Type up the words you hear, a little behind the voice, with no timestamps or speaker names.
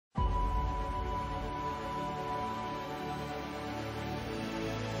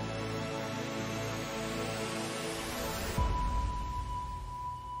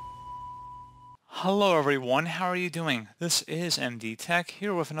Hello everyone, how are you doing? This is MD Tech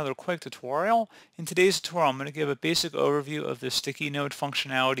here with another quick tutorial. In today's tutorial I'm going to give a basic overview of the sticky note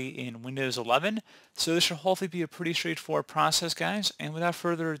functionality in Windows 11. So this should hopefully be a pretty straightforward process, guys, and without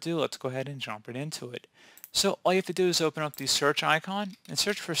further ado let's go ahead and jump right into it. So all you have to do is open up the search icon and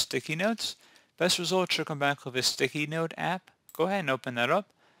search for sticky notes. Best result should come back with a sticky note app. Go ahead and open that up.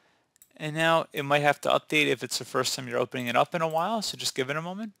 And now it might have to update if it's the first time you're opening it up in a while, so just give it a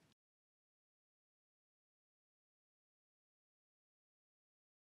moment.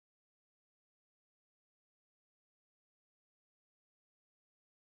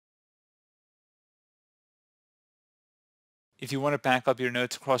 If you want to back up your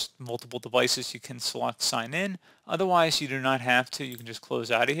notes across multiple devices, you can select sign in. Otherwise, you do not have to. You can just close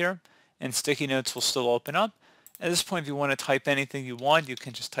out of here and sticky notes will still open up. At this point, if you want to type anything you want, you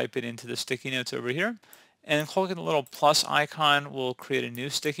can just type it into the sticky notes over here. And clicking the little plus icon will create a new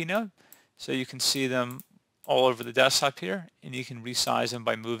sticky note. So you can see them all over the desktop here, and you can resize them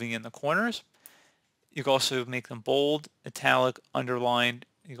by moving in the corners. You can also make them bold, italic, underlined.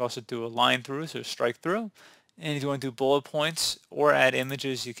 You can also do a line through, so strike through. And if you want to do bullet points or add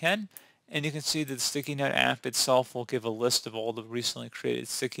images, you can. And you can see that the Sticky Note app itself will give a list of all the recently created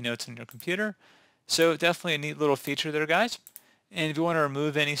sticky notes on your computer. So definitely a neat little feature there, guys. And if you want to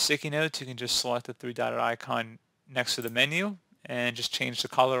remove any sticky notes, you can just select the three-dotted icon next to the menu and just change the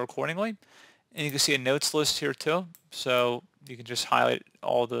color accordingly. And you can see a notes list here too. So you can just highlight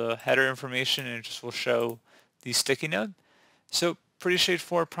all the header information and it just will show the sticky note. So pretty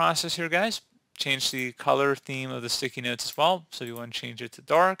straightforward process here, guys. Change the color theme of the sticky notes as well. So if you want to change it to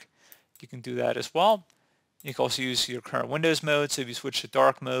dark, you can do that as well. You can also use your current Windows mode. So if you switch to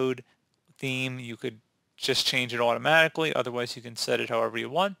dark mode theme, you could just change it automatically. Otherwise, you can set it however you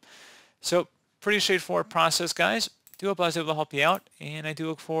want. So pretty straightforward process, guys. Do hope I was able to help you out, and I do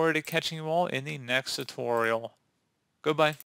look forward to catching you all in the next tutorial. Goodbye.